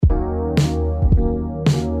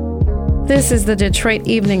This is the Detroit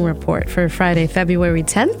Evening Report for Friday, February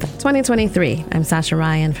 10th, 2023. I'm Sasha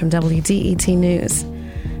Ryan from WDET News.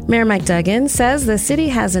 Mayor Mike Duggan says the city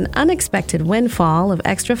has an unexpected windfall of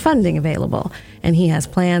extra funding available, and he has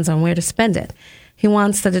plans on where to spend it. He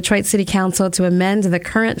wants the Detroit City Council to amend the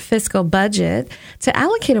current fiscal budget to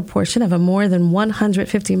allocate a portion of a more than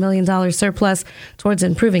 $150 million surplus towards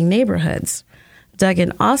improving neighborhoods.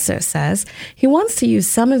 Duggan also says he wants to use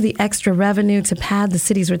some of the extra revenue to pad the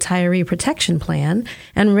city's retiree protection plan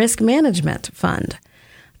and risk management fund.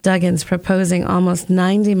 Duggan's proposing almost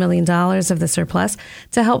 $90 million of the surplus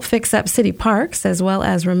to help fix up city parks, as well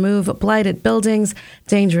as remove blighted buildings,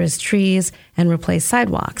 dangerous trees, and replace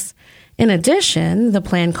sidewalks. In addition, the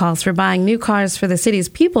plan calls for buying new cars for the city's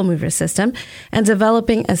people mover system and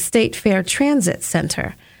developing a state fair transit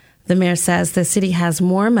center. The mayor says the city has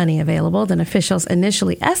more money available than officials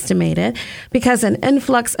initially estimated because an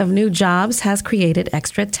influx of new jobs has created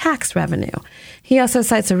extra tax revenue. He also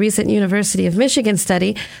cites a recent University of Michigan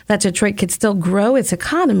study that Detroit could still grow its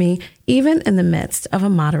economy even in the midst of a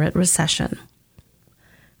moderate recession.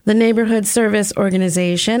 The Neighborhood Service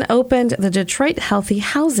Organization opened the Detroit Healthy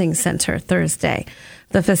Housing Center Thursday.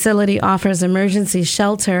 The facility offers emergency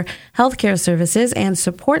shelter, healthcare services, and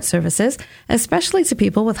support services, especially to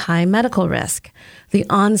people with high medical risk. The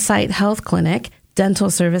on-site health clinic, dental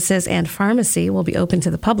services, and pharmacy will be open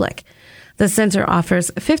to the public. The center offers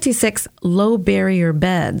 56 low-barrier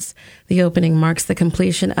beds. The opening marks the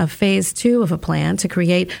completion of Phase 2 of a plan to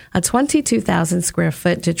create a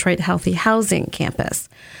 22,000-square-foot Detroit Healthy Housing campus.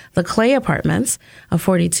 The Clay Apartments, a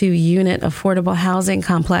 42-unit affordable housing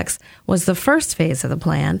complex, was the first phase of the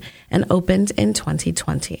plan and opened in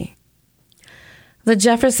 2020. The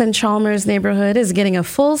Jefferson Chalmers neighborhood is getting a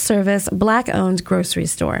full-service, Black-owned grocery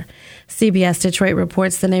store. CBS Detroit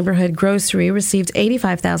reports the neighborhood grocery received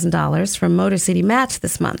 $85,000 from Motor City Match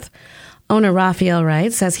this month. Owner Raphael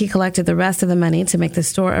Wright says he collected the rest of the money to make the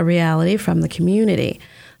store a reality from the community.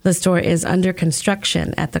 The store is under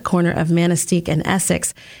construction at the corner of Manistee and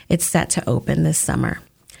Essex. It's set to open this summer.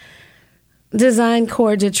 Design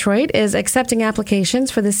Core Detroit is accepting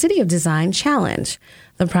applications for the City of Design Challenge.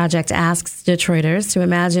 The project asks Detroiters to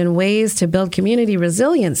imagine ways to build community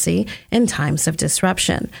resiliency in times of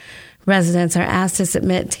disruption. Residents are asked to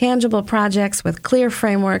submit tangible projects with clear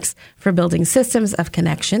frameworks for building systems of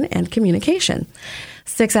connection and communication.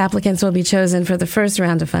 6 applicants will be chosen for the first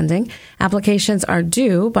round of funding. Applications are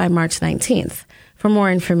due by March 19th. For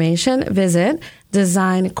more information, visit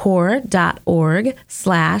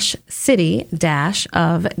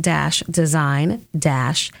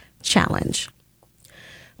designcore.org/city-of-design-challenge.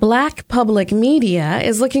 Black Public Media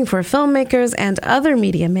is looking for filmmakers and other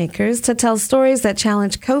media makers to tell stories that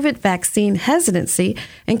challenge COVID vaccine hesitancy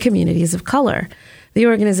in communities of color. The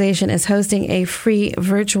organization is hosting a free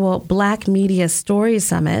virtual Black Media Stories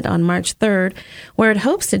Summit on March 3rd, where it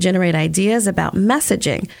hopes to generate ideas about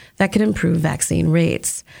messaging that could improve vaccine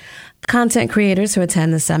rates. Content creators who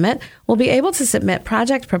attend the summit will be able to submit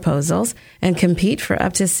project proposals and compete for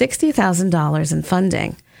up to $60,000 in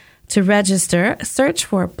funding. To register, search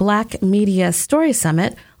for Black Media Story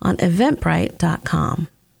Summit on Eventbrite.com.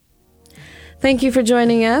 Thank you for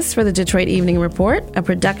joining us for the Detroit Evening Report, a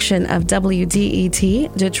production of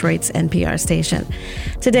WDET, Detroit's NPR station.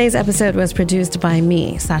 Today's episode was produced by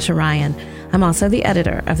me, Sasha Ryan. I'm also the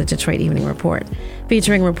editor of the Detroit Evening Report,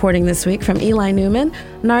 featuring reporting this week from Eli Newman,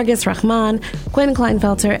 Nargis Rahman, Quinn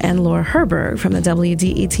Kleinfelter, and Laura Herberg from the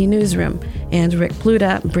WDET Newsroom, and Rick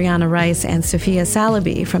Pluta, Brianna Rice, and Sophia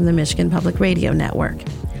Salaby from the Michigan Public Radio Network.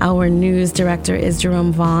 Our news director is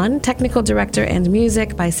Jerome Vaughn, technical director and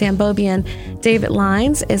music by Sam Bobian. David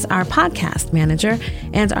Lines is our podcast manager,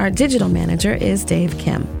 and our digital manager is Dave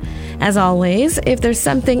Kim. As always, if there's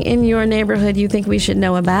something in your neighborhood you think we should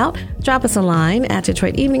know about, drop us a line at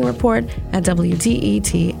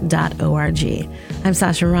DetroitEveningReport@WDET.org. I'm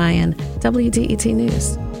Sasha Ryan, WDET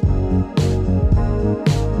News.